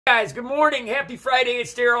Guys, good morning. Happy Friday.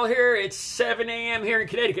 It's Daryl here. It's 7 a.m. here in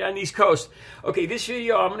Connecticut on the East Coast. Okay, this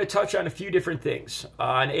video I'm going to touch on a few different things.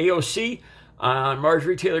 On A.O.C, on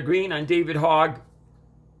Marjorie Taylor Greene, on David Hogg.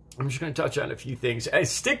 I'm just going to touch on a few things.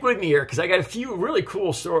 Stick with me here because I got a few really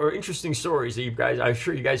cool, interesting stories that I'm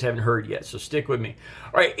sure you guys haven't heard yet, so stick with me.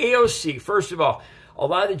 All right, A.O.C, first of all, a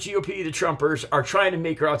lot of the GOP, the Trumpers, are trying to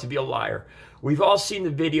make her out to be a liar. We've all seen the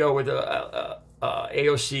video with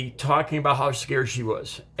A.O.C. talking about how scared she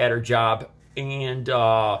was at her job, and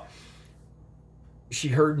she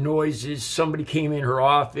heard noises. Somebody came in her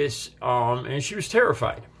office, and she was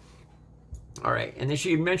terrified. All right, and then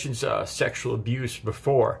she mentions sexual abuse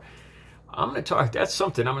before. I'm going to talk. That's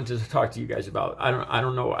something I'm going to talk to you guys about. I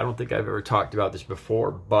don't know. I don't think I've ever talked about this before,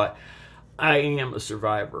 but I am a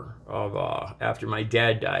survivor of after my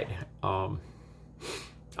dad died.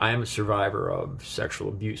 I am a survivor of sexual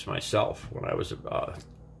abuse myself when I was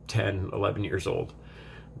 10, 11 years old.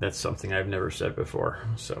 That's something I've never said before.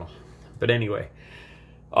 So, but anyway,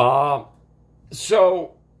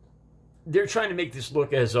 so they're trying to make this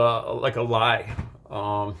look as like a lie.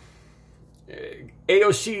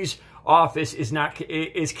 AOC's office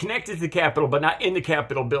is connected to the Capitol, but not in the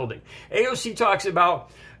Capitol building. AOC talks about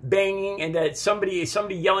banging and that somebody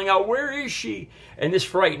yelling out, "Where is she?" And this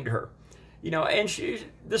frightened her. You know, and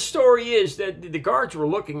the story is that the guards were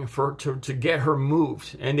looking to get her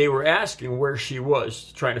moved, and they were asking where she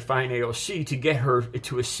was, trying to find AOC to get her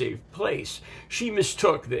to a safe place. She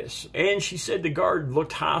mistook this, and she said the guard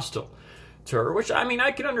looked hostile to her, which, I mean, I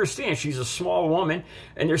can understand. She's a small woman,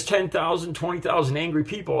 and there's 10,000, 20,000 angry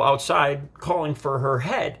people outside calling for her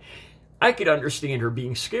head. I could understand her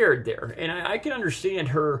being scared there, and I can understand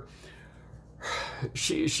her.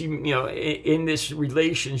 She you know, in this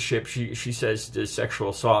relationship, she says the sexual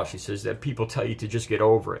assault, she says that people tell you to just get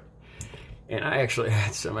over it. And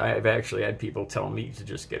I've actually had people tell me to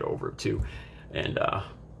just get over it too. And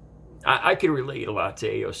I can relate a lot to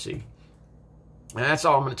AOC. And that's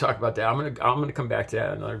all I'm going to talk about that. I'm going to come back to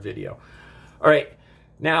that in another video. All right.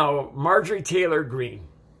 Now, Marjorie Taylor Greene.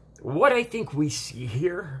 What I think we see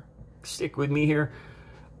here, stick with me here,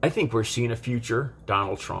 I think we're seeing a future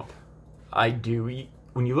Donald Trump. I do.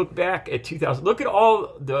 When you look back at 2000, look at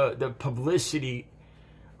all the publicity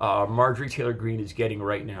Marjorie Taylor Greene is getting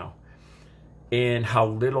right now and how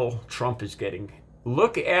little Trump is getting.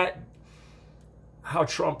 Look at how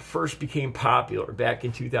Trump first became popular back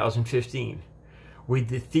in 2015 with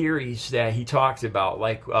the theories that he talked about,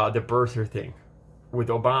 like the birther thing with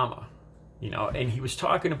Obama, you know, and he was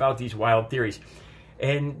talking about these wild theories.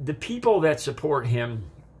 And the people that support him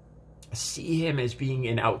see him as being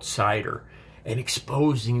an outsider and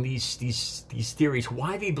exposing these theories.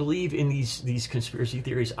 Why they believe in these conspiracy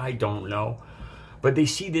theories, I don't know. But they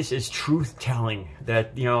see this as truth-telling,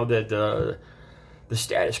 that, you know, that the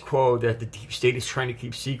status quo that the deep state is trying to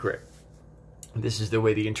keep secret. This is the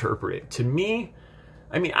way they interpret it. To me,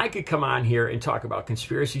 I mean, I could come on here and talk about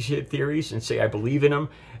conspiracy theories and say I believe in them,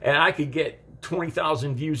 and I could get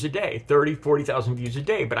 20,000 views a day, 30, 40,000 views a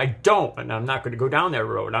day, but I don't, and I'm not going to go down that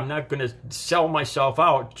road. I'm not going to sell myself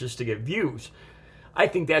out just to get views. I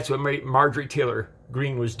think that's what Marjorie Taylor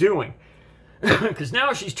Greene was doing, because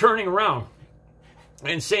now she's turning around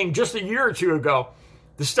and saying just a year or two ago,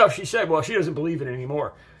 the stuff she said, well, she doesn't believe it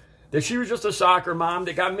anymore. That she was just a soccer mom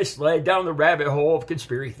that got misled down the rabbit hole of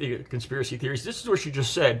conspiracy theories. This is what she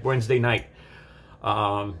just said Wednesday night,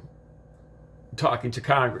 talking to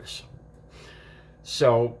Congress.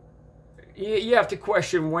 So you have to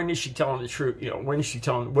question, when is she telling the truth? You know, when is she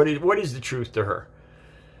telling, what is the truth to her?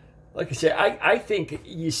 Like I said, I think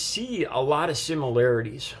you see a lot of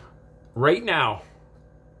similarities right now.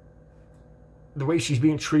 The way she's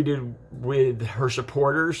being treated with her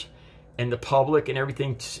supporters and the public and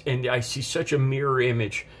everything. And I see such a mirror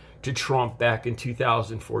image to Trump back in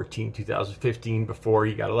 2014, 2015, before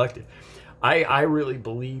he got elected. I really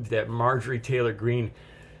believe that Marjorie Taylor Greene,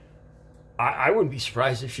 I wouldn't be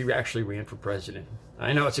surprised if she actually ran for president.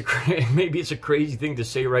 I know maybe it's a crazy thing to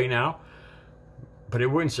say right now, but it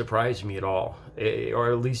wouldn't surprise me at all,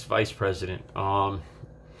 or at least vice president.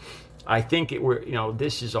 I think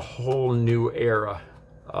this is a whole new era.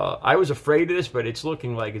 I was afraid of this, but it's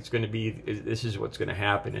looking like it's going to be. This is what's going to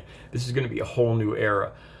happen. This is going to be a whole new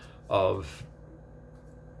era of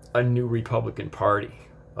a new Republican Party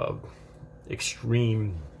of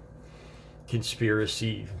extreme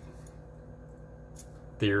conspiracy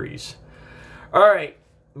theories. All right,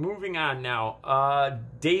 moving on now.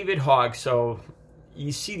 David Hogg. So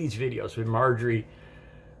you see these videos with Marjorie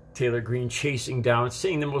Taylor Greene chasing down,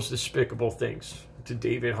 saying the most despicable things. to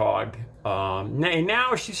David Hogg. And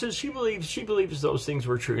now she says she believes those things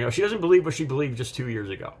were true. You know, she doesn't believe what she believed just 2 years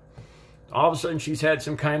ago. All of a sudden, she's had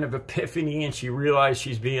some kind of epiphany, and she realized she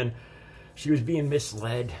was being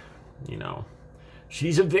misled. You know,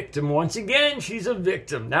 she's a victim once again. She's a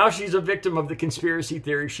victim. Now she's a victim of the conspiracy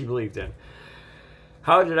theory she believed in.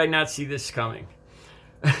 How did I not see this coming?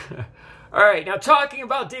 All right, now talking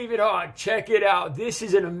about David Hogg, check it out. This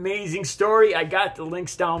is an amazing story. I got the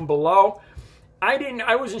links down below.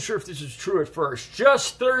 I wasn't sure if this was true at first.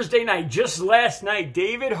 Just Thursday night, just last night,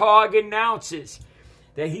 David Hogg announces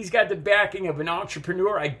that he's got the backing of an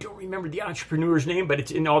entrepreneur. I don't remember the entrepreneur's name, but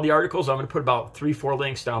it's in all the articles. I'm going to put about 3-4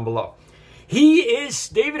 links down below.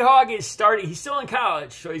 David Hogg is starting, he's still in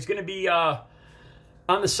college, so he's going to be on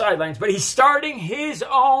the sidelines, but he's starting his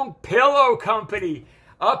own pillow company,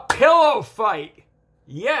 a pillow fight.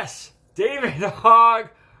 Yes, David Hogg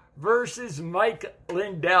versus Mike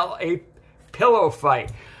Lindell, a pillow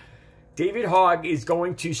fight. David Hogg is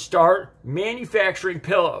going to start manufacturing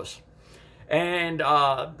pillows. And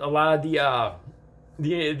a lot of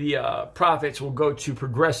the profits will go to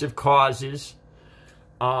progressive causes.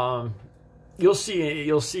 You'll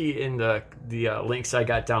see in the links I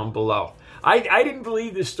got down below. I didn't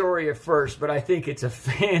believe this story at first, but I think it's a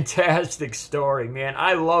fantastic story, man.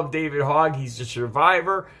 I love David Hogg. He's a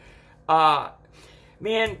survivor.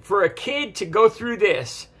 Man, for a kid to go through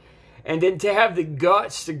this and then to have the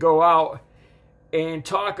guts to go out and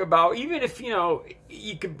talk about, even if, you know,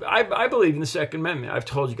 you could, I believe in the Second Amendment. I've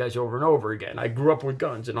told you guys over and over again. I grew up with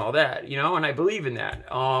guns and all that, you know, and I believe in that.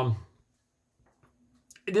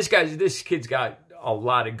 This kid's got a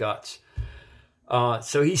lot of guts.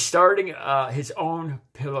 So he's starting his own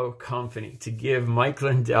pillow company to give Mike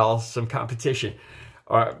Lindell some competition.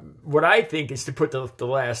 What I think is to put the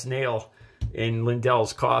last nail in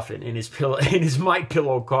Lindell's coffin, in his Mike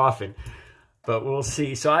Pillow coffin. But we'll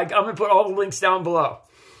see. So I'm going to put all the links down below.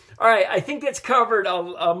 All right, I think that's covered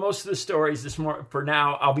most of the stories for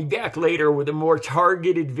now. I'll be back later with a more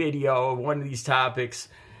targeted video of one of these topics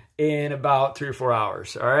in about 3 or 4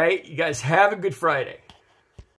 hours. All right, you guys have a good Friday.